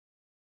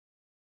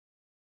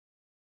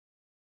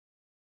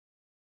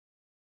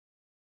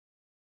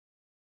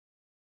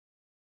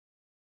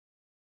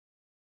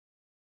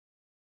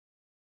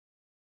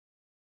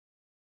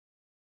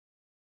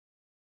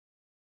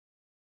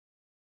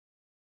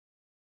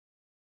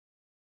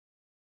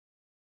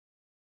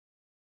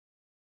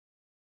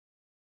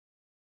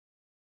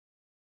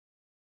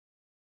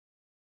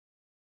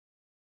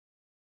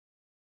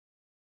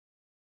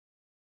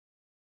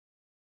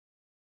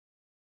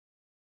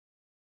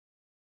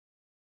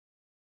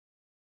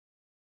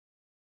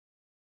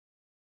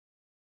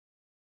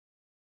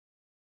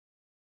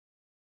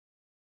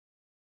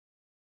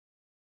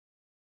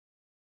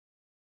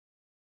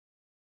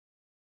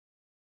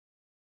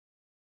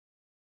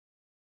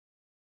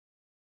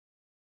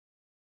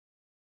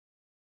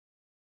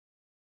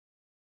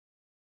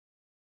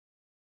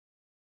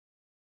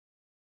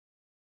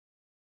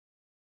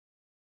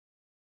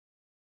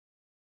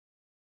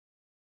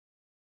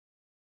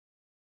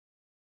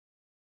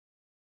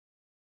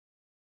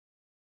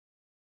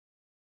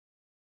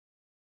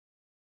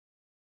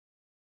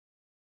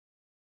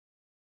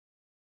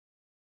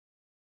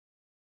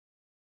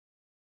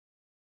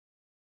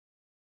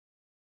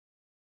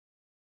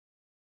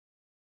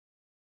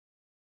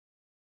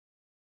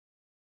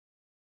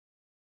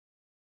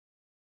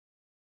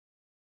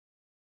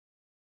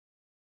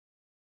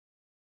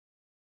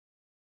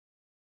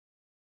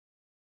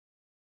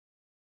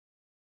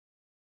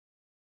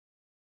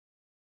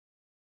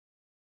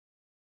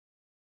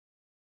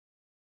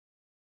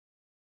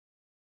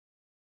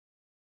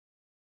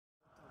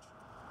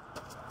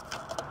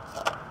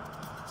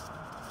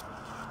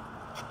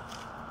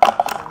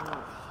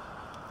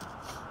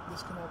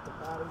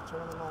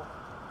terminal.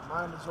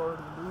 Mine is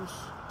already loose.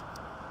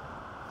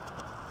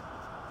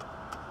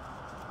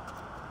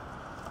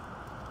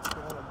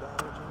 Don't want to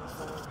damage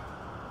anything.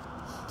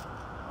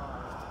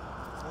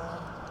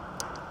 And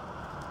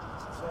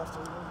since I have to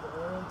remove the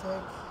air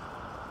intake,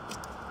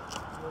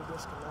 we'll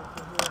disconnect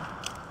it here.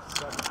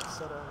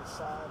 Set it on the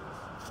side.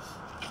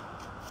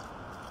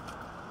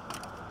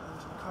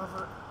 Engine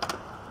cover.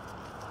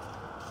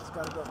 It's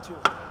got to go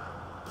too.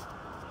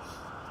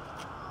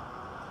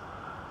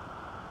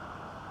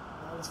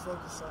 Let's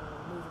focus on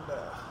removing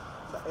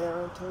the air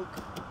intake.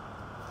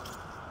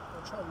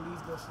 I'll try to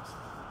leave this in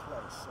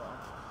place. So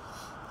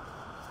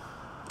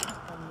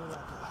I'm gonna do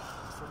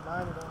for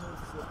mine, I don't need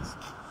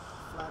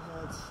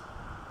flatheads.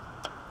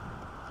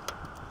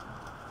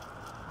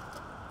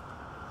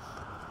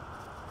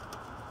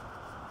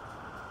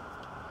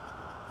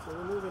 For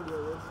removing the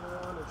original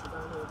one, if you're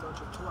gonna need a bunch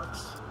of Torx,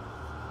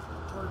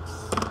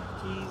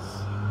 keys,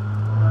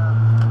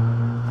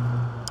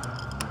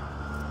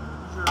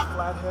 use your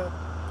flathead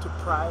to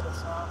pry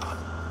this off.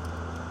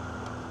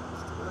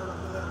 Just a little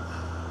bit.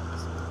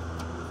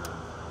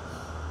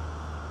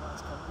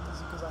 It's kind of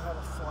easy because I have a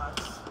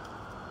flex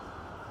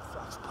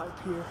pipe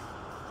here.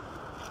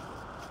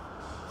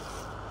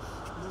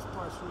 And this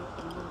part's a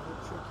little bit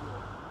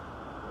trickier.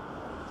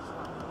 So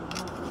I'm going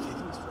to remove this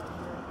piece right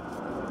here.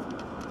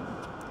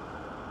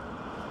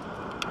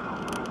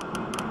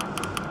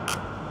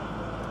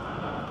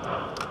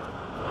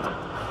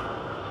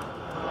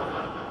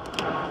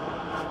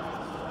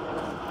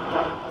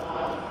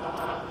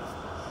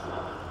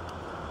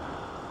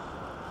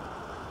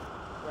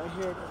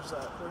 Here, there's a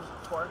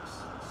Torx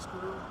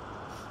screw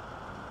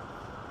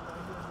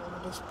right here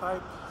under this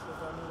pipe. So if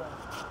I need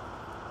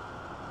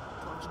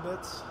Torx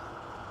bits,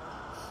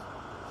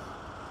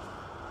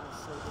 let's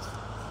say this.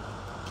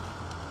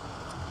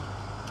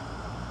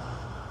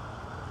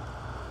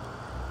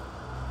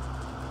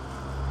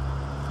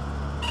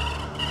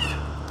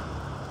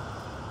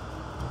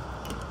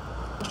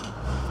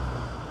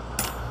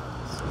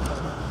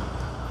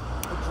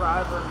 The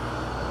driver.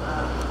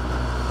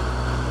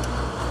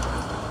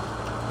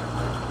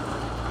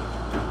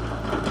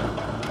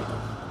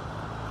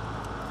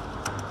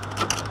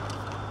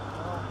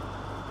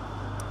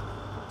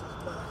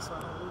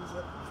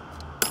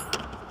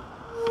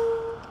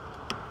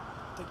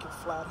 Take your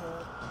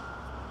flathead.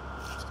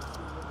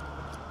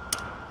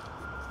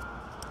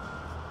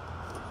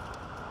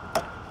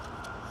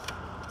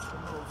 It's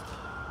removed.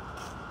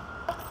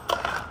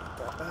 Put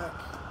that back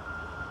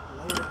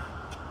later.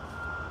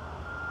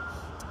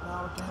 Now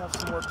we can have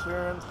some more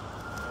clearance.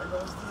 There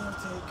goes the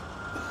intake.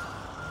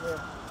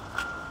 Here.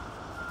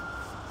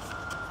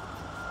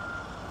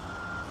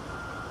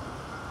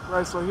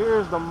 Right, so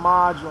here's the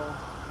module.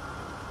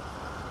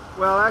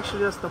 Well,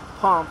 actually, that's the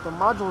pump. The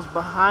module's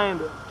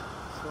behind it.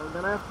 So we're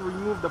going to have to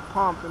remove the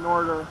pump in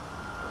order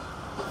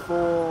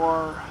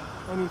for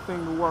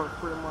anything to work,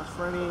 pretty much,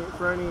 for any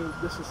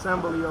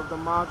disassembly of the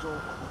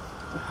module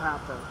to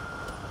happen.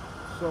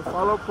 So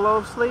follow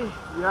closely.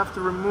 You have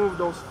to remove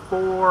those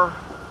 4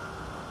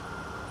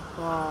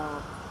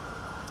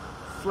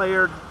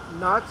 flared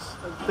nuts.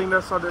 I think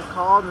that's what they're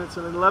called, and it's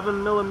an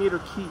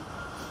 11mm key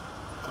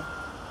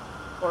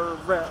or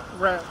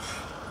wrench.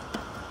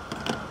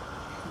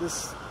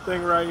 This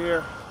thing right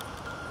here.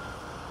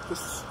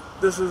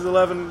 This is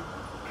 11,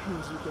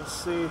 as you can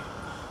see,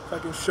 if I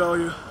can show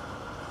you.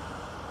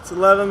 It's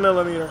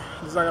 11mm.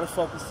 It's not gonna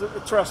focus.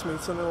 Trust me,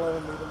 it's an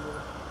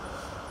 11mm.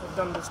 I've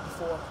done this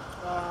before.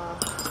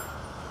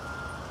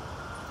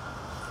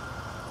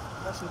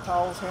 Got some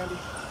towels handy.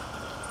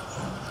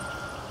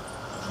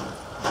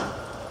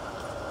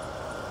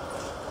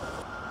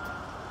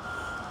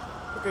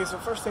 Okay, so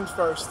first things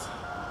first.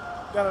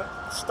 You gotta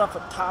stuff a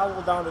towel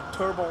down the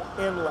turbo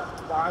inlet.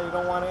 Why? You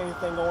don't want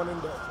anything going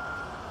in there.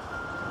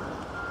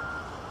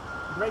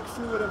 Brake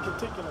fluid in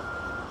particular.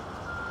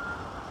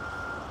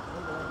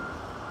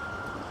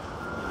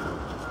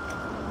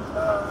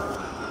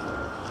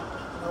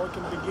 Now we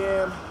can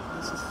begin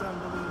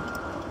disassembly.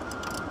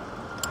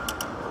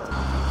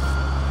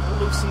 I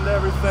loosened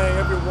everything,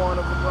 every one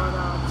of them right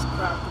now. Just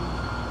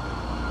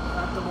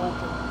cracked them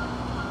open.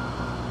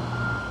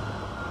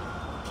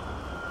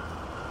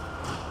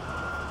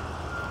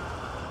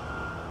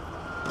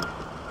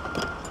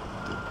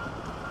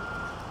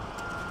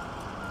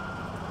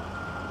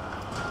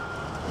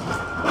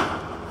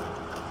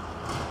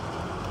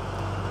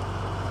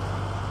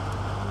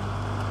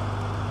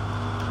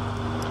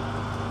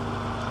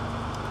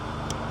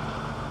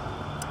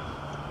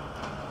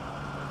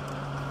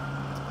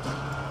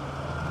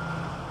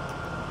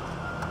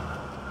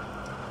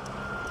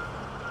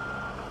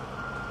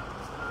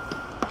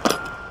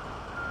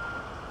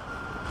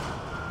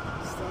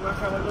 Not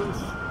kind of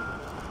loose.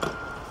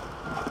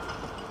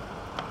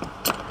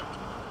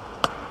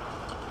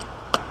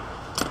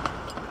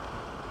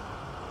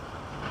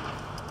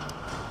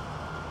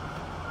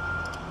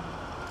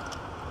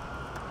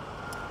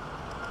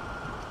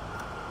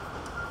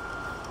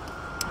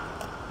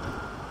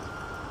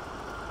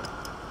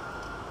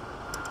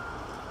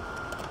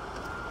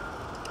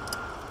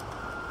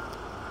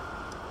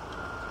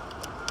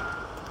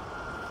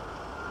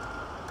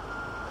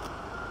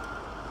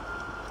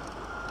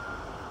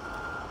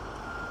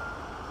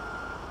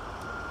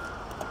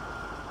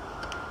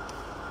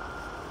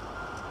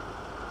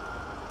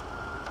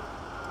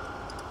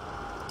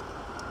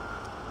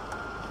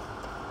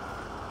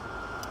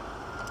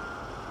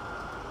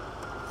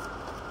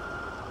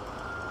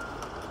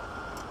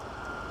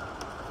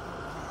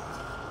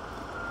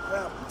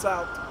 Yeah, it's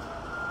out.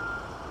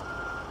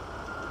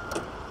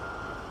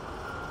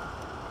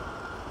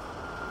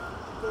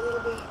 A little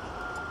bit.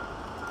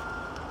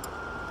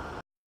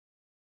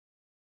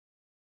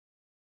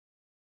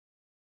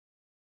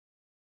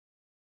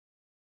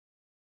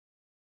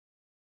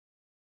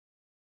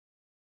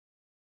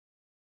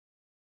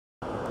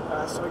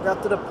 So we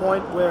got to the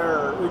point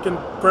where we can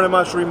pretty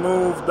much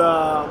remove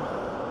the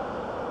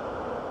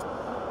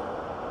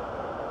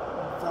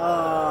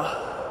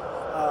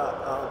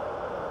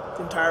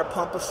entire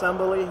pump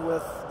assembly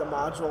with the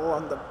module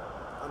on the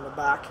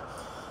back.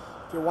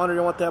 If you're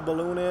wondering what that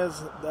balloon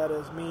is, that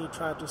is me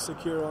trying to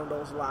secure one of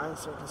those lines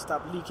so it can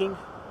stop leaking.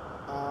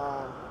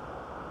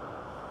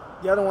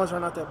 The other ones are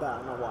not that bad, I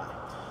don't know why.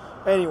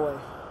 Anyway,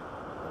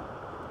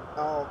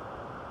 I'll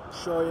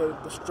show you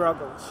the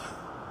struggles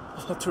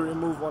to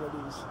remove one of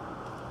these.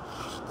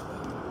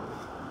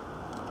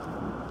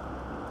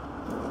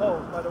 Oh,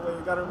 by the way,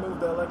 you gotta remove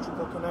the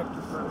electrical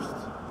connector first.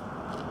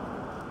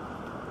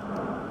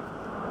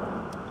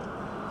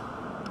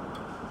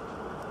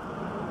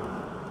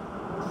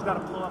 Just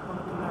gotta pull up on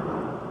the connector.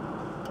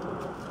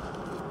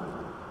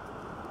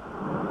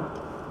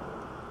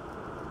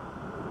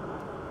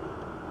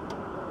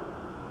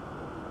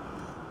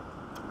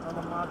 And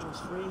the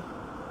module's free.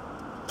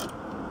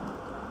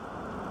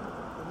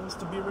 It needs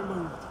to be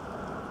removed.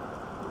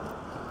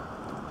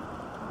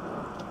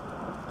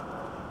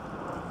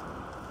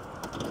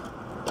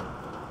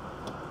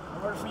 In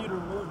order for you to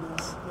remove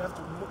this, you have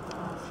to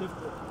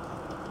shift it.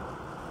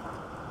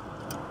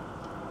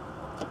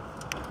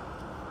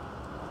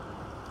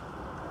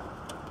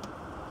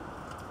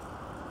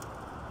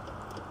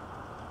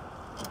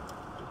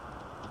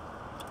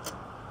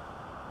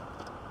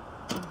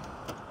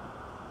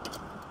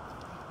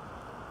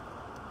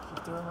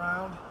 Shift it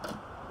around.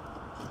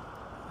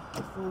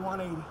 Full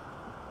 180.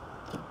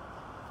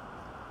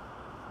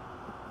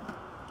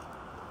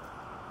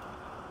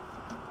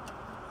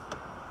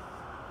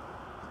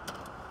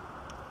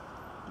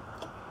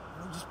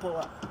 Just pull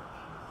up.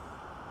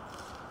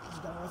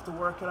 You're gonna have to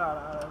work it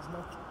out. There's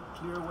no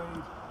clear way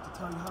to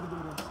tell you how to do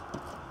this.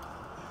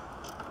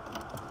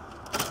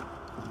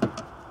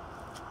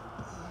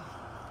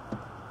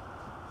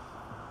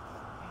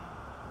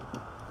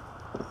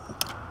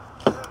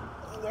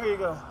 There you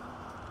go.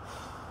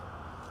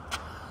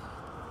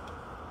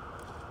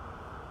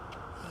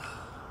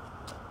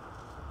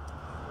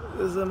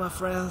 This is it, my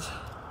friends.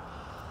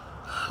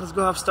 Let's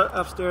go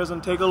upstairs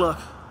and take a look.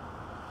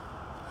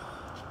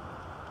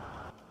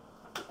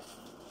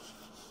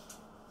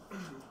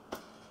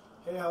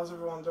 Hey, how's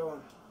everyone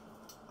doing?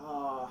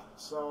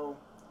 So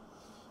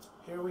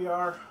here we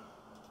are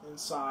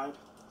inside.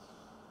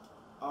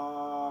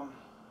 And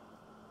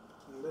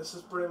this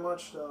is pretty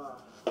much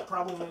the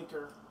problem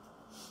maker.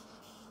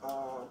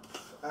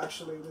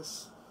 Actually,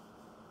 this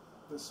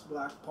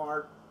black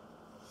part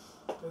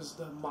is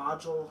the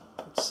module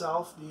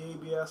itself, the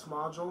ABS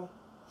module.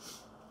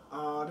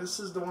 This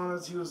is the one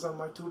that's used on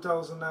my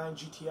 2009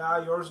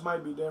 GTI. Yours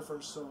might be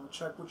different, so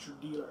check with your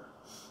dealer,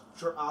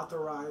 your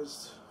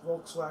authorized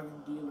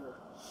Volkswagen dealer.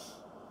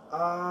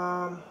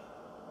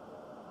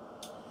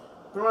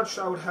 Pretty much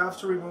I would have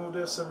to remove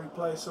this and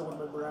replace it with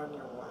my brand new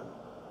one.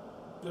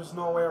 There's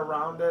no way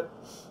around it.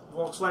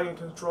 Volkswagen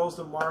controls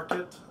the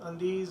market on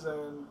these,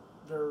 and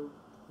they're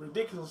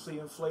ridiculously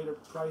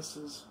inflated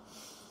prices.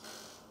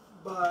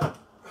 But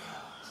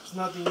there's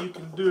nothing you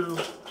can do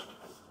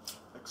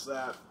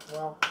except,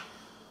 well,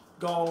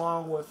 go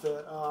along with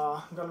it.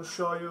 I'm going to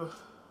show you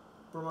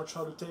pretty much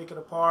how to take it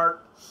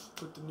apart,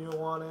 put the new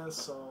one in,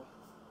 so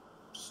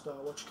just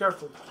watch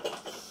carefully.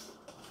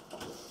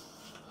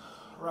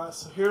 Right,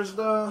 so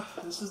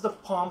this is the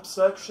pump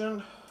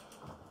section.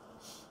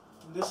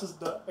 And this is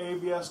the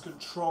ABS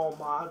control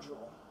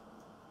module.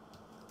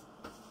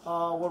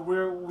 What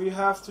we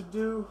have to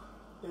do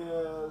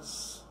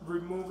is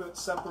remove it,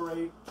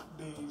 separate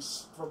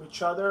these from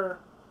each other,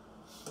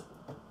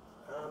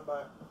 and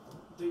by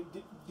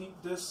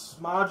this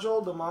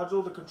module,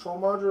 the control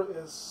module,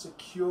 is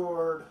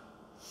secured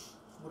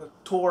with a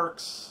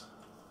Torx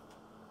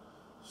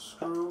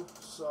screw.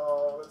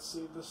 So let's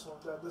see this one.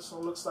 This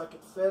one looks like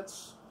it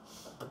fits.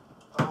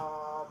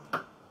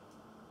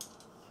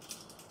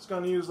 It's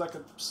going to use like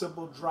a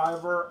simple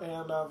driver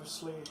and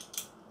obviously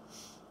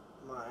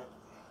my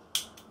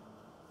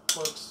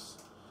Torx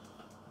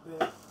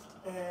bit.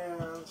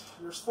 And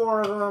there's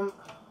 4 of them.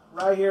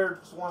 Right here,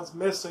 this one's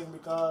missing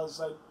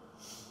because I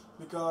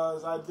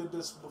did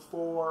this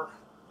before,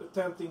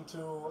 attempting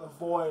to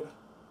avoid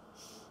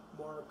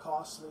more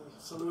costly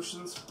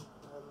solutions,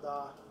 and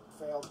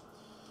failed.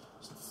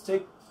 So let's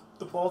take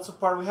the bolts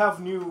apart. We have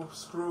new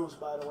screws,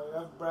 by the way. We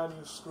have brand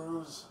new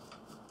screws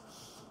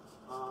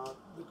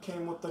that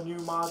came with the new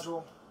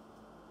module.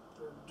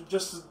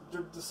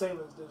 They're the same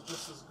as this,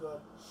 just as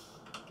good.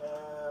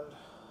 And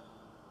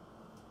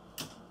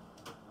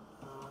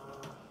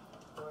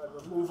go ahead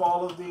and remove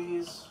all of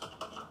these.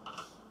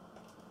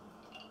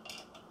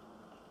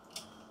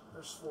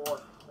 There's 4.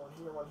 One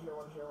here, one here,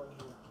 one here, one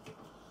here.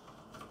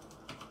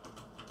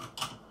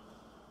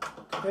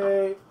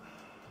 Okay.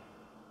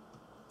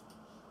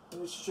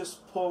 it's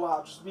just pull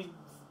out. Just be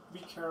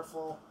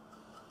careful.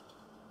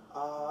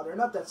 They're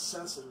not that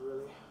sensitive,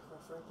 really,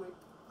 quite frankly.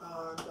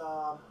 And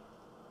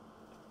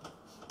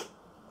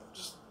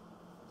just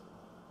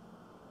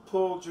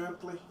pull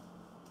gently.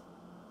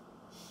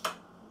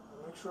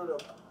 Make sure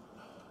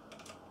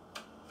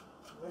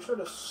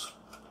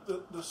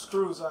the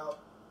screws out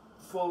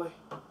fully.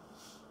 And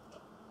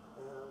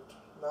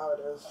now it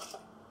is.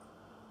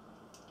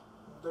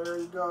 There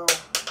you go.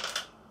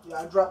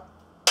 Yeah, I dropped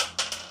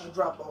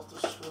both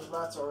the screws.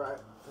 That's all right,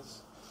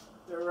 because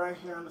they're right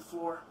here on the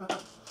floor. There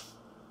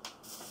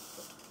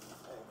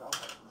you go.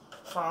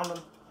 Found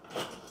them.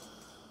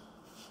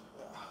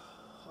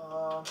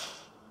 Yeah.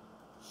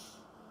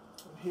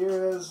 And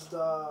here is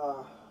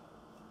the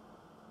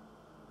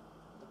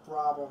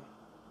problem.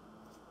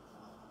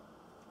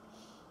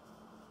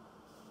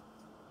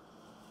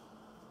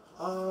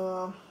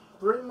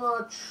 Pretty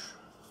much,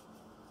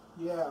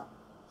 yeah.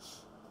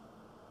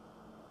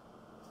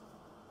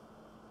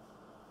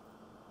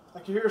 I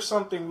can hear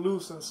something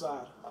loose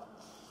inside.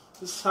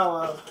 This is how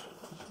a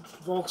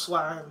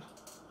Volkswagen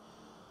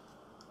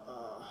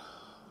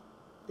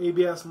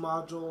ABS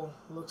module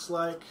looks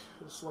like.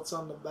 This is what's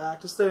on the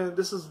back. This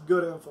is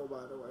good info,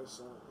 by the way.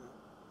 So, yeah.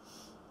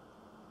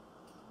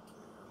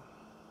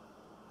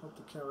 Hope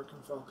the camera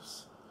can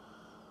focus.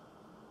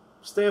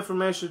 It's the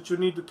information that you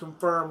need to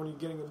confirm when you're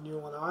getting a new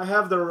one. Now, I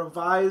have the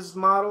revised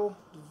model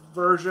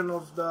version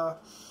of the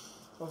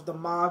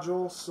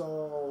module,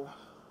 so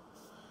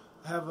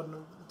I have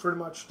pretty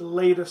much the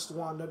latest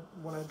one that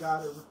when I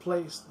got it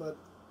replaced. But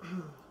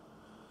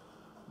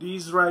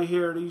these right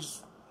here,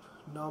 these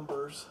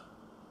numbers,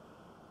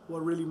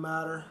 what really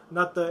matter,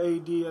 not the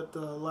AD at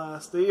the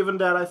last. Even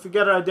that, if you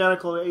get it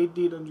identical to AD,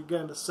 then you're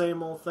getting the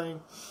same old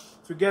thing.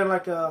 If you're getting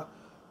like a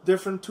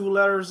different 2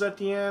 letters at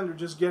the end, you're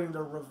just getting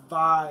the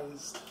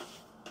revised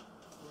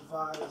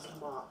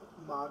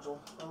module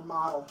or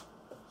model.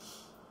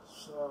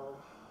 So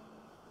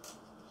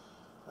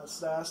that's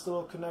the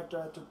little connector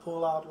I had to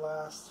pull out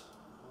last.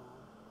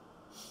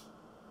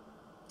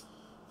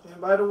 And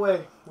by the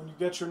way, when you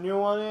get your new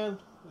one in,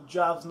 the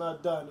job's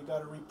not done. You got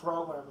to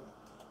reprogram it.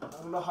 I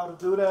don't know how to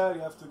do that.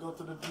 You have to go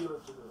to the dealer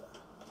to do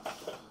that.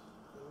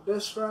 And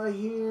this right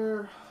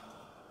here,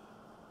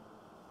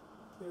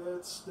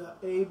 it's the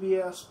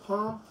ABS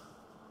pump.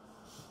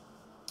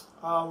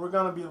 We're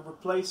going to be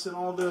replacing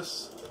all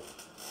this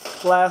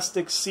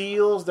plastic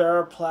seals. There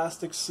are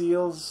plastic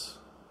seals.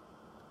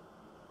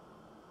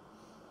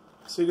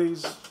 See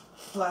these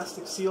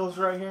plastic seals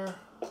right here?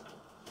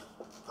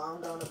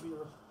 I'm going to be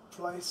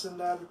replacing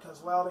that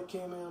because, well, they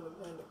came in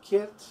the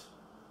kit.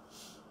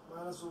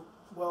 Might as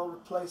well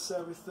replace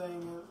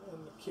everything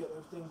in the kit,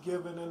 everything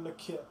given in the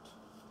kit.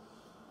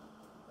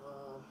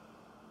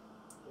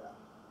 Yeah.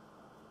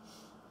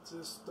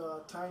 Just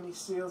tiny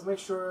seals. Make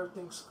sure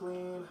everything's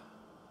clean.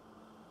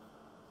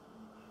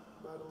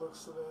 By the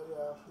looks of it,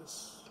 yeah, this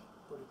is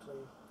pretty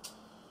clean.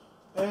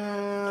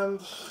 And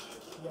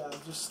yeah,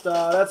 just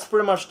that's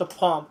pretty much the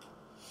pump.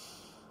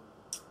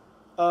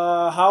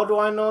 How do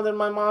I know that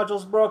my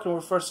module's broken?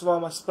 Well, first of all,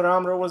 my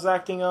speedometer was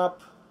acting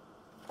up.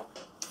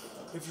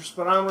 If your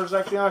speedometer is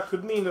acting up, it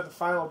could mean that the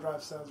final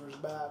drive sensor is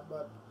bad,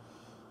 but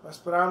my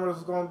speedometer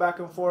was going back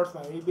and forth.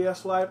 My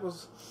ABS light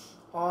was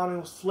on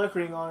and was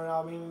flickering on and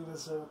out, meaning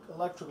there's an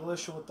electrical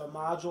issue with the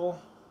module.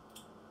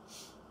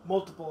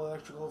 Multiple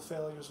electrical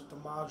failures with the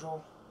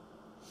module.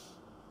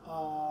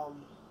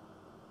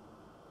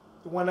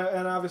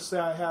 And obviously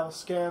I have a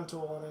scan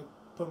tool, and I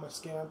put my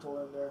scan tool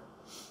in there.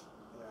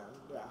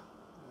 And yeah,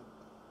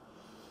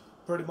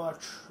 pretty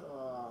much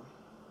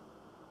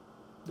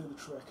did the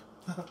trick.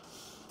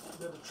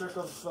 Did the trick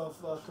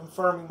of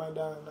confirming my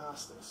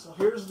diagnostics. So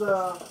here's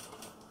the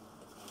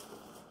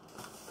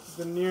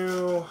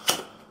new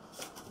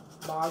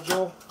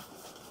module,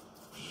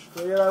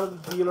 straight out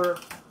of the dealer.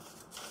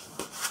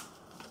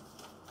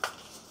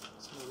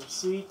 It's my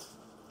receipt.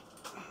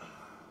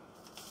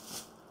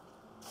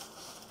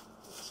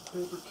 Some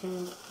paper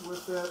came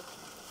with it.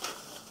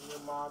 New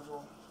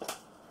module.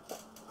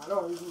 I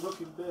know it's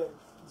looking big.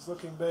 It's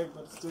looking big,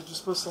 but they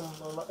just put some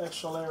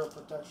extra layer of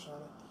protection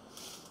on it.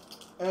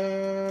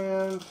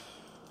 And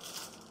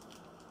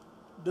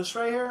this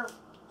right here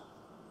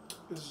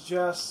is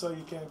just so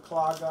you can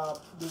clog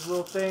up these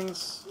little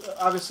things.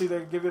 Obviously,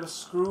 they give you the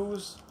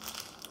screws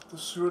to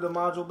screw the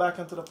module back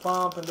into the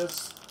pump, and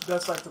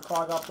that's like to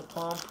clog up the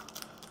pump.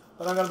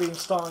 But I'm gonna be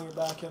installing it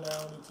back in there. I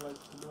don't need to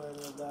do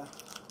any of that.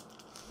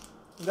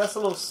 And that's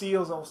the little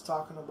seals I was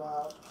talking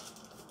about.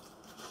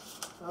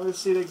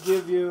 Obviously, they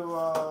give you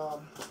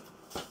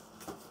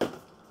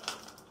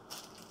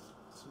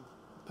some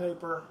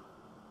paper.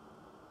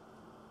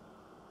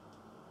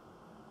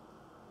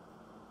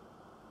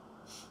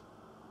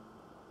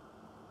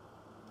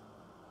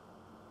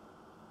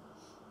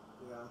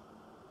 Yeah,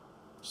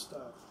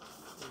 stuff,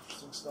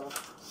 interesting stuff.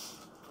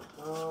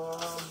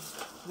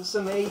 This is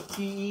an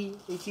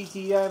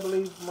ATT, I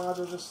believe,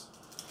 module. Just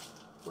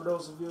for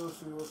those of you,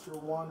 if you're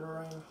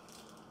wondering.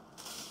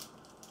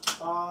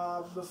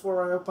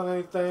 Before I open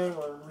anything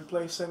or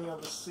replace any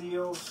of the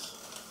seals,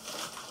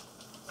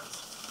 let's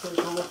take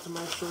a look to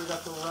make sure we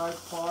got the right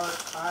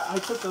part. I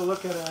took a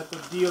look at it at the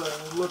dealer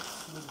and it looked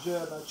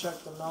legit. I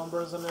checked the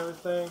numbers and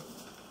everything.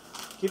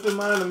 Keep in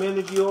mind, the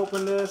minute you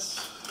open this,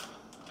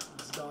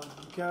 it's done.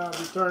 You cannot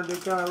return, they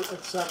cannot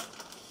accept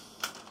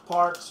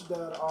parts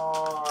that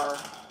are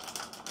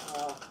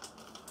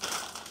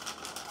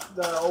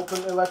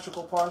open,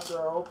 electrical parts that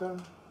are open. You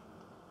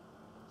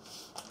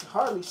can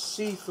hardly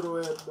see through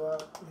it,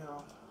 but you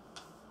know,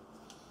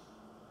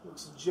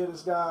 looks legit.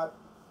 It's got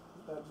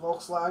that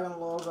Volkswagen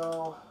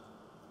logo,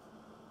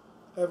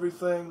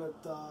 everything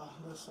that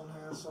this one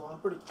has. So I'm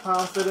pretty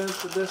confident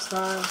that this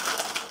time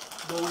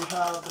that we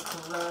have the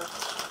correct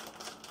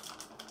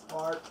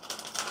part.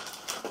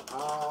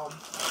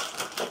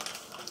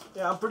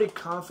 Yeah, I'm pretty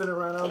confident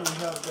right now that we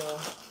have the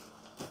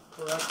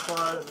correct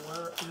part. And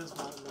where is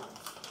my knife?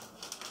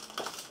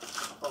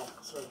 Oh,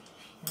 sorry.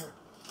 Here.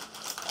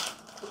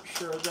 Pretty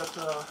sure I got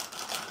the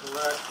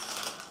correct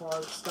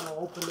part. Just gonna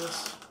open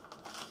this.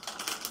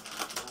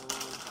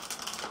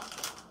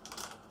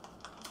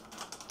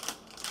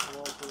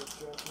 Open it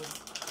gently.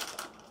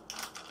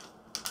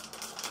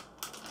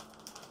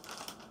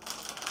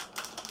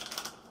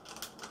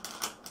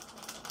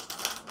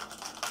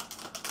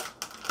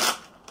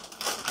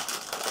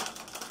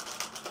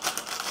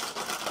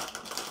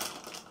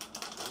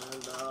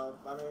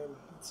 I mean,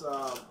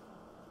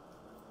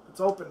 it's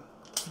open.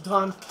 It's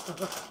done.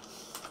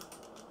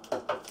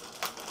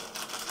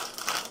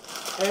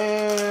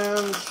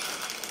 And this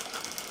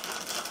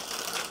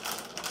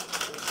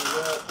is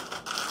it.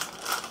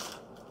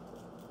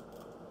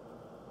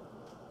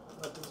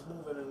 Nothing's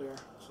moving in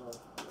there, so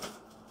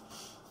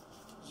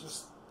it's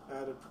just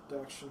added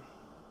protection.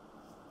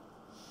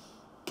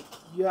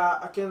 Yeah,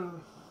 I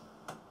can.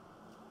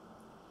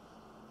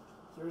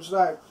 There's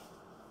like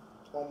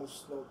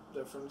almost no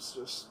difference,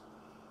 just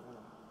you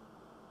know,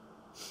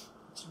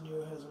 it's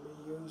new, hasn't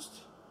been used.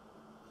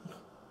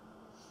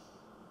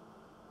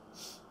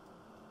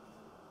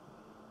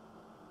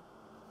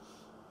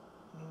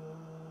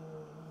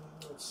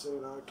 Let's see,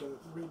 now I can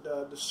read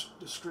the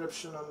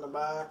description on the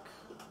back.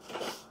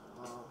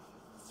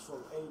 It's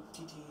from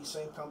GTI,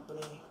 same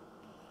company.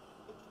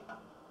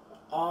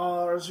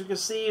 As you can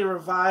see,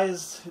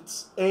 revised,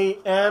 it's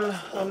AN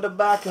on the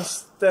back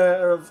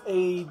instead of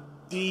AD.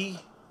 I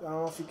don't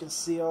know if you can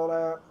see all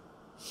that,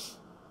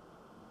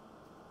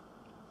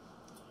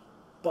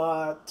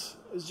 but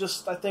it's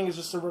just, I think it's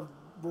just a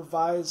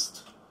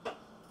revised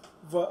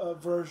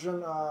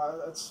version.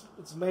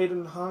 It's made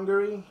in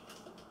Hungary.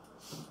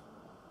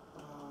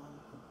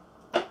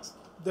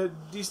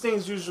 These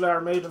things usually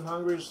are made in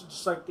Hungary,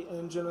 just like the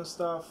engine and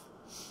stuff.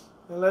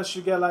 Unless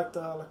you get like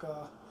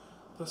a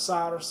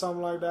Passat or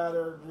something like that,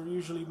 they're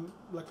usually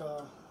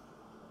they're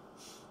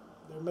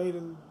made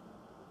in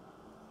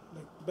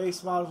like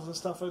base models and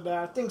stuff like that.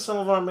 I think some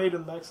of them are made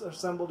in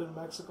assembled in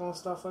Mexico and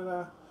stuff like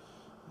that.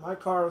 My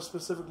car was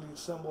specifically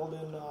assembled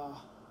in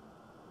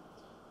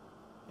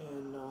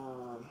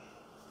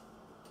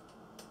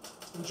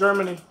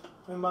Germany,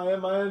 and my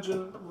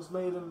engine was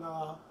made in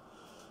Hungary.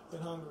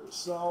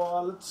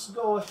 So let's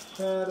go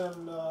ahead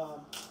and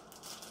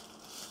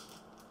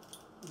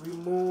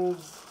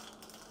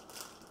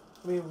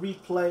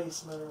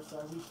replace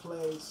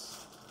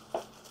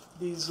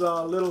these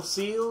little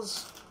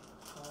seals.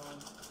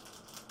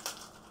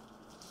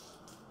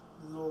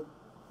 Little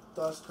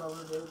dust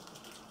cover here.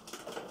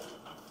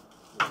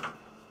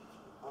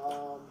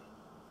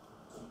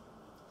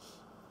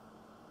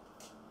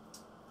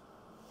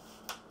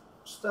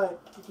 Just like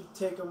you could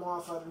take them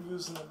off either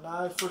using a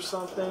knife or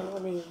something.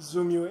 Let me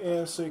zoom you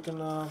in so you can.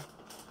 Let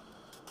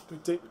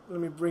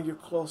me bring you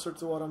closer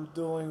to what I'm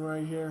doing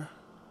right here.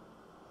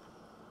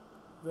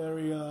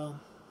 Very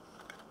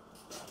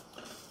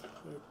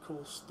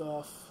cool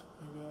stuff,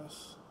 I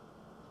guess.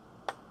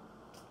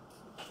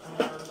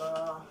 And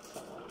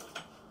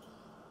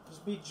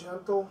just be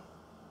gentle,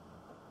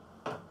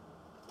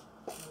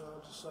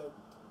 just like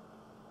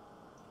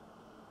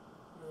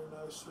very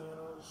nicely.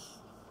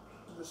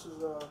 This is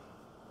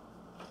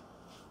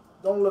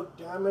don't look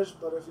damaged,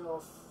 but if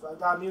I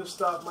got new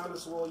stuff, might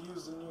as well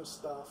use the new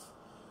stuff.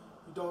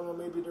 You don't know,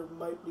 maybe there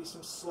might be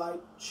some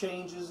slight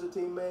changes that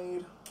they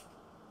made.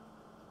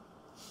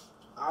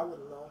 I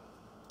wouldn't know.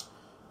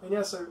 And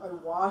yes, I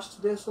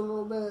washed this a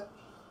little bit.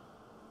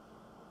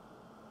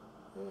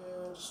 And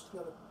just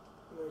gotta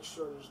make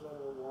sure there's no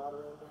more water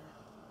in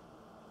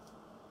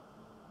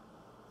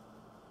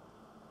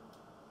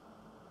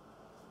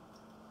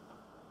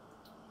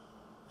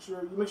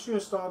there. Make sure you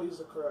install these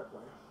the correct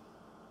way.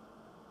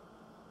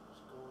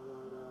 Just going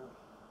like that.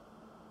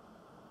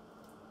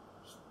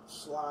 Just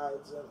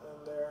slides in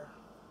there.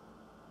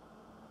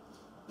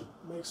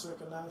 Makes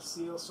like a nice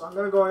seal. So I'm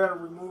gonna go ahead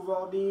and remove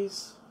all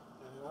these.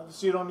 And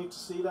obviously you don't need to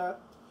see that.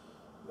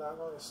 Now I'm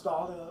going to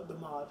install the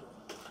module.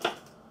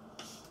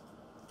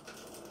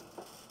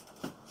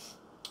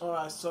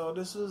 Alright, so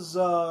this is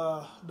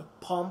the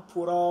pump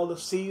with all the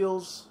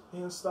seals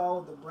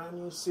installed, the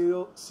brand new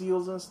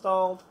seals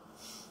installed.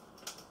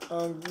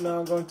 Now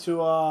I'm going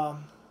to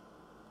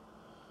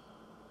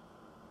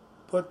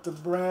put the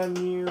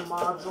brand new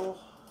module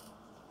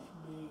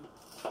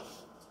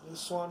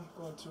this one.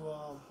 Going to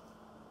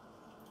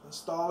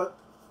install it.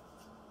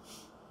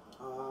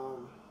 I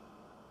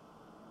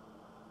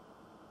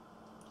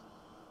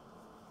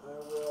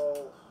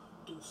will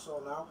do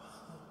so now.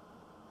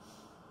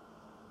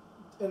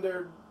 And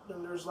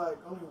there's like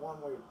only one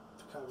way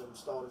to kind of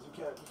install it. You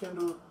can't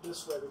do it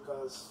this way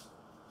because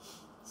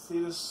see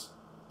this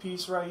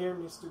piece right here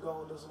needs to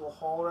go in this little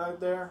hole right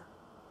there.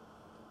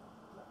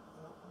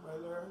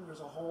 Right there,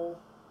 there's a hole.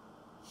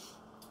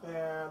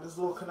 And this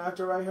little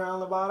connector right here on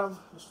the bottom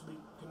needs to be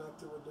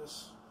connected with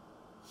this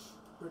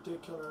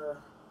particular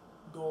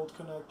gold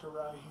connector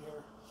right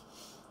here.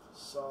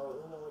 So it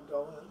will only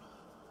go in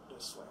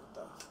this way.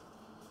 The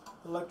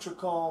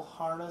electrical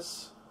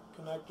harness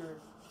connector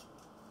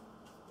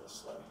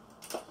this way.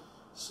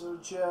 So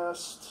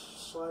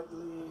just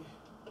slightly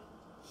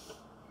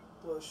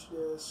push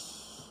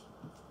this.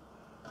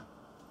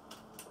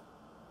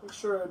 Make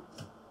sure it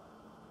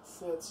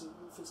fits.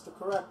 If it's the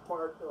correct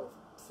part, it'll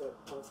fit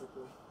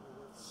perfectly. And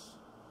it's,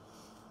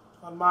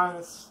 on mine,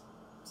 it's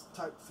a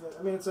tight fit.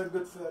 I mean, it's a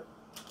good fit.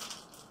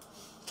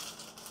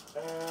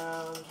 And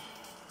I'm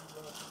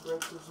going to break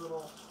this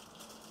little.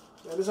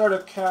 Yeah, these are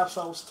the caps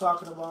I was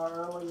talking about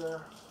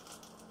earlier.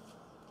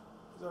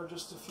 These are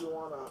just if you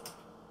want to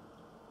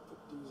put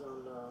these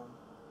on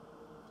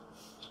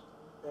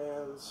the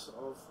ends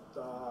of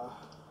the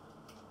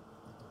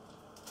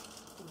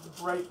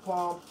brake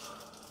pump.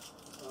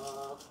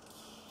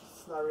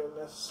 It's not really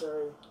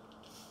necessary.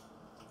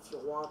 If you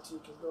want to,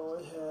 you can go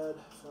ahead.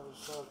 If I'm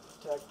just going to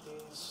protect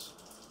these.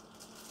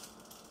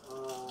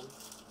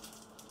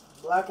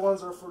 Black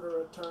ones are for the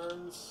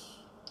returns.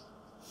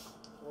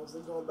 Once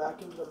they're going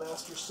back into the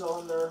master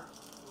cylinder.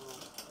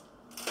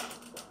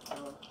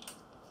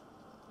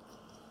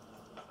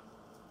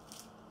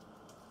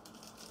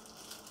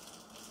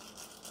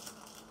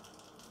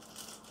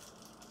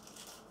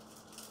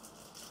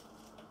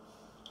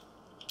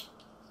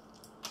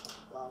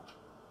 Wow,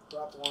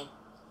 dropped one.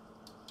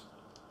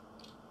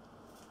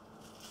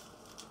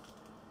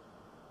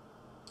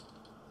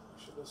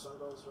 Make sure this one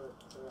goes right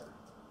there.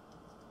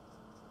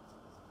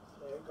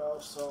 There you go.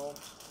 So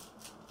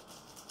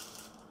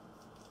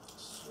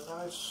it's a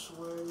nice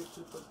way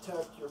to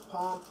protect your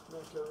pump,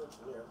 make it look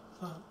new,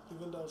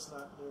 even though it's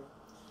not new.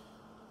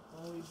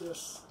 Only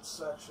this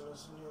section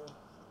is new.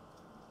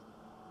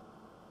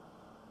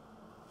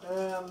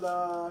 And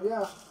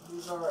yeah,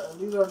 these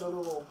are the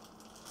little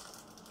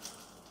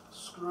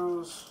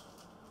screws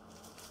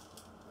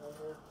right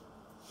here.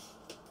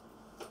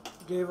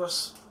 Gave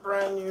us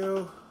brand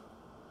new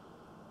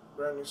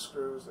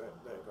screws. There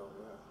you go.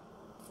 Yeah,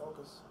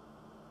 focus.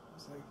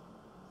 See,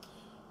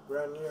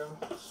 brand new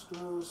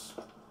screws,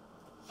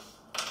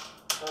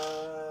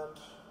 and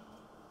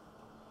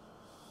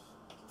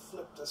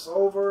flip this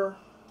over,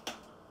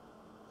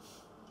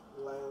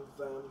 land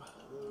them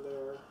in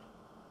there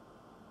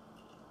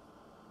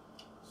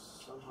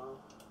somehow.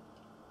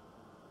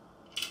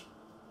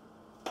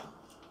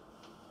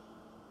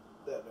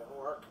 That didn't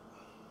work.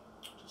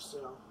 Just,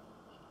 you know,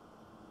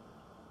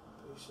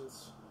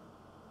 patience.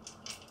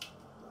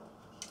 No.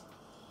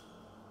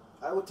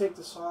 I would take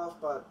this off,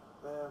 but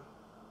man, I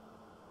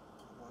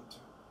don't want to.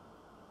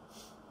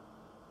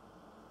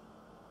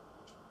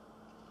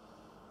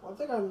 One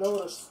thing I've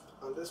noticed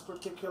on this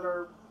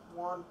particular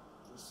one,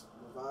 this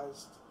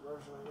revised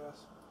version, I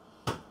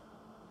guess,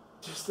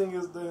 this thing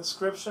is, the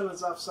inscription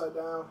is upside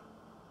down.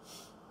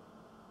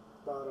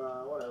 But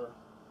whatever.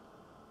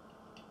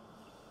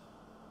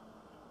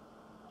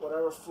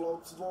 Whatever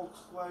floats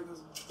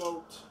Volkswagen's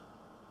boat.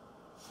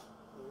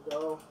 There you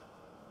go.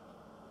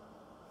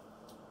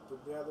 Put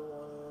the other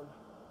one in.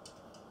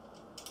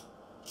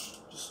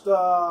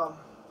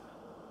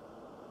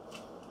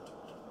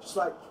 Just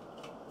like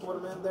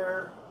put them in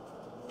there.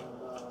 And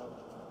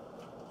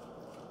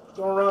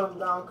don't run them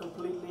down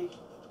completely.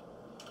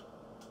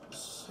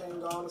 Just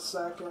hang on a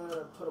second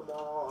and put them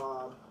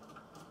all,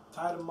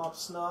 tie them up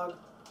snug.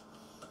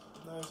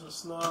 Nice and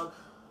snug.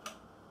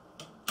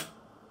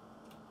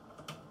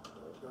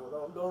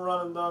 Don't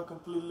run them down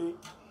completely.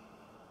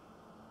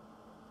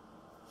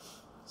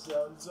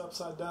 So it's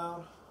upside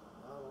down.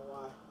 I don't know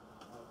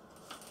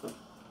why.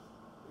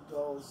 It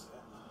goes.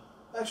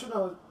 Actually,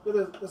 no, it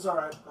is. It's all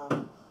right.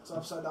 It's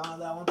upside down on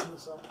that one too.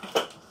 So.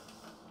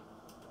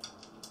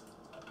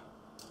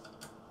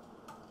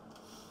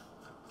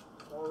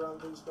 Don't run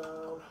these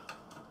down.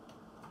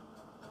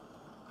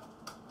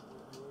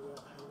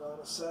 Hang on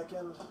a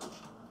second.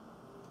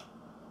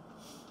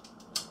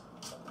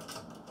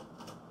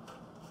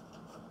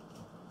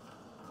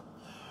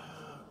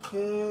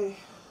 Okay,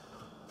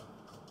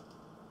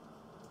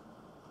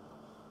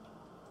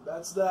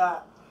 that's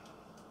that.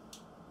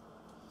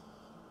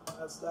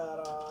 You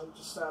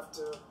just have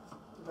to,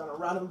 you're gonna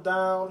run them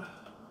down.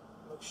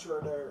 Make sure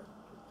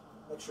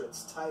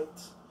it's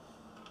tight.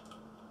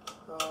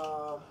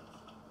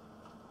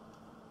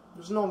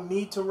 There's no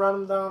need to run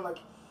them down like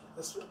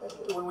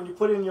when you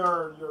put in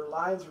your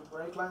lines, your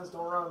brake lines.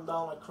 Don't run them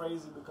down like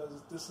crazy because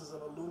this is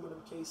an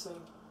aluminum casing.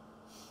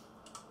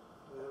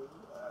 And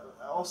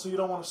also, you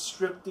don't want to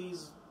strip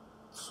these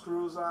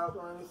screws out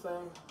or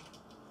anything.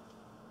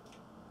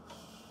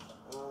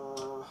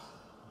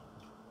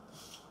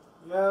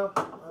 Yeah,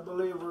 I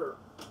believe we're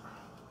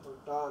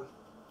done.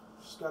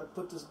 Just got to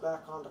put this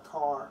back on the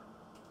car.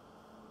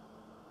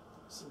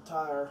 This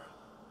entire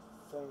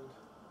thing.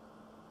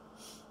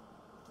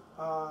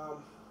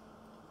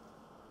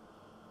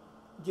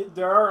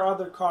 There are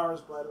other cars,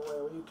 by the way,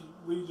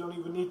 where you don't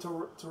even need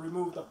to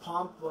remove the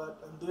pump,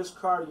 but in this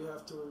car you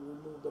have to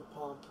remove the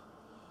pump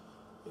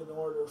in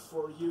order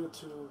for you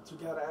to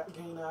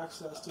gain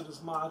access to this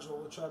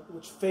module,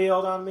 which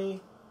failed on me.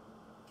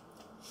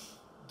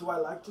 Do I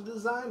like the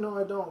design? No,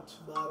 I don't.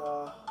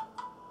 But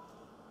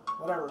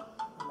whatever.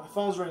 My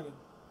phone's ringing.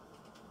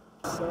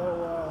 So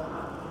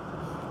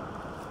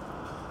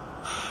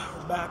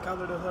we're back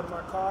under the hood of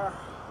my car.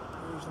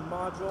 Here's the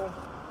module.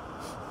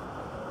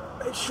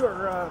 Make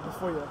sure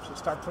before you actually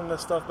start putting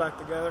this stuff back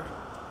together,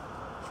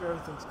 make sure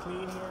everything's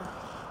clean here.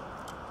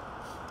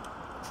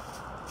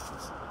 That's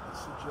a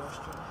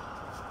suggestion.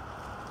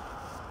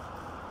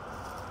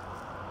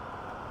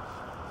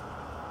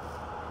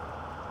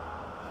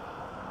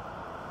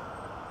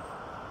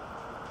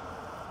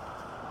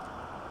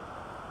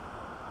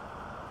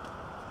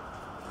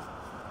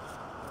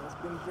 It's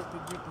been drippy.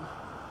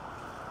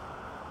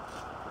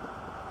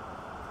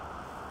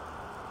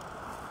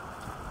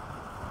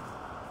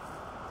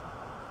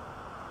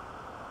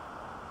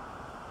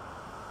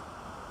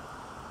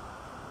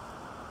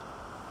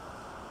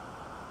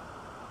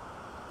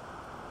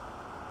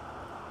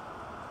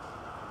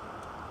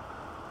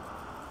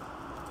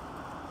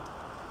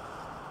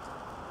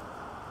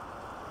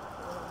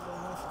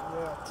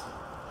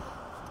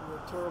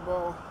 Turbo,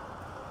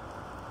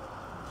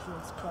 make sure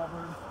it's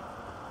covered,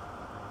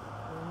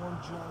 no more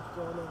junk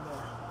going in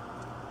there,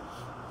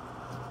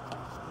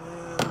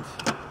 and let's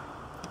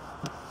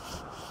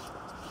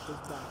put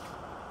this back.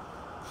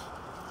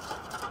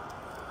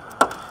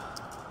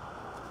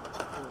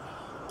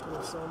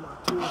 Put some of my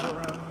tools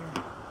around here.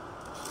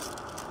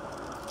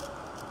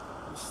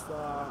 Just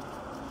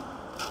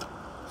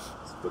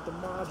let's put the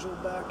module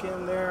back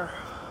in there.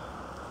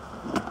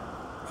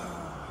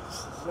 This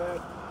is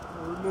it.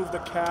 We'll remove the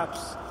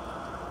caps,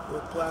 the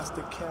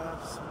plastic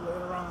caps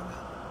later on.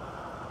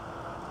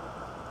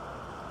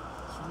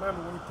 So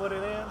remember, when you put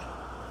it in,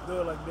 do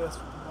it like this,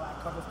 with the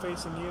black cover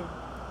facing you.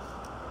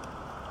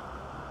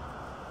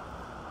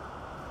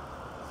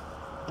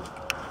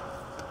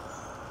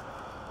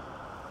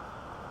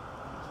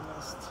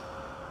 Just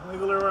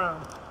wiggle it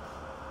around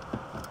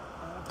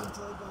up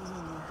until it goes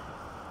in there.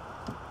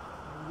 The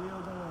wheel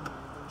go in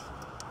there eventually.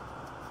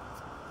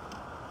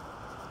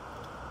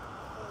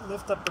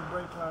 Lift up the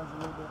brake lines a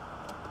little bit.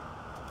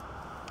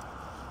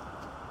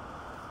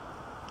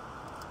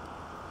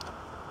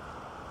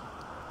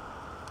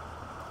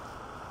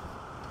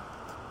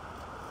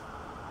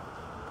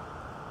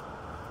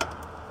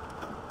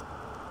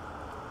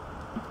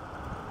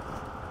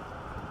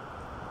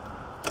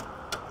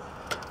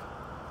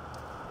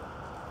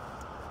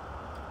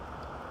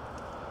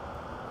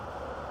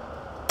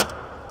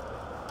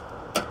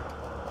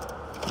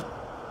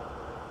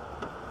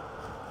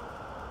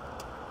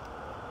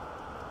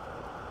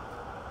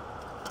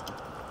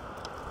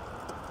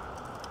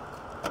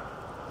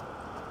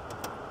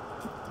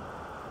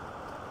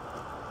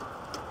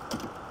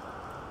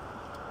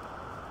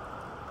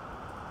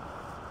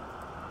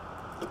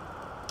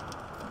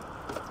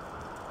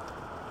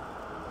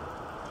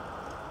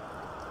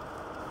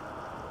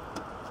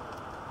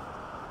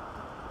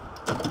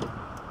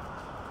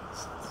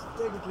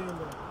 Technically in there.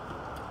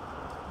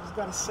 You just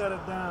gotta set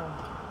it down.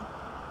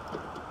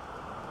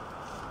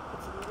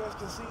 So you guys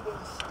can see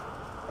this.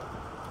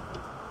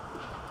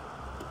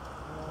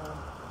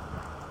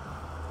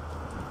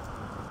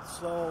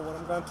 So what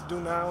I'm going to do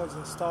now is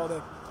install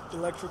the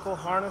electrical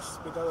harness,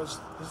 because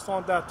I just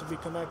want that to be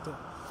connected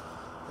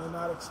and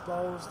not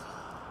exposed.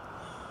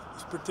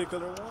 This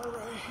particular one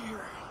right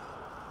here.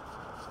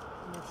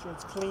 Make sure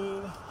it's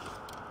clean.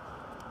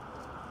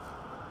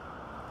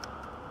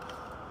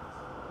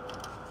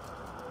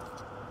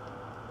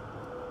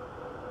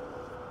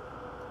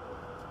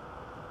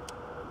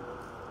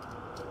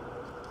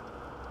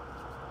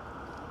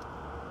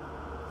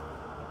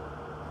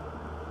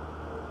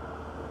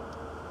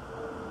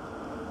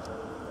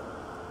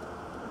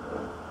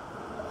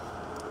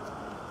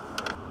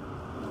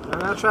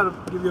 And I'll try to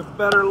give you a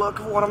better look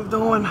of what I'm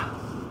doing.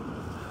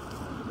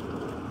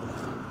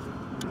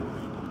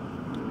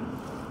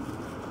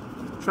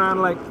 Trying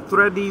to like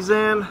thread these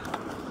in.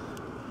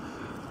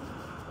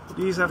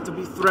 These have to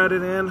be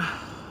threaded in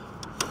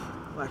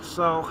like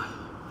so.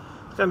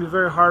 It's gonna be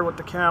very hard with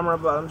the camera,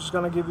 but I'm just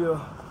gonna give you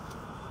a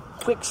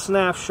quick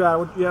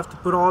snapshot. You have to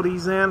put all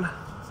these in.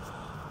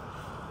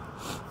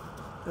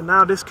 And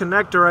now this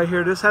connector right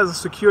here, this has a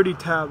security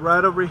tab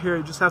right over here.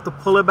 You just have to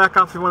pull it back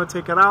out if you want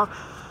to take it out.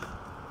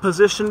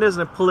 Position this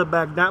and pull it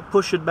back down,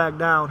 push it back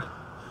down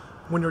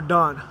when you're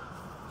done.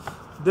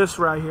 This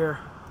right here,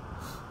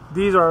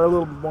 these are a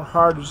little more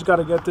hard. You just got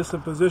to get this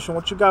in position.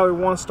 Once you got it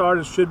one start,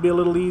 it should be a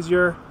little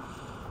easier.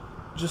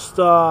 Just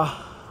follow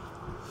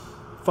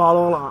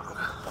along.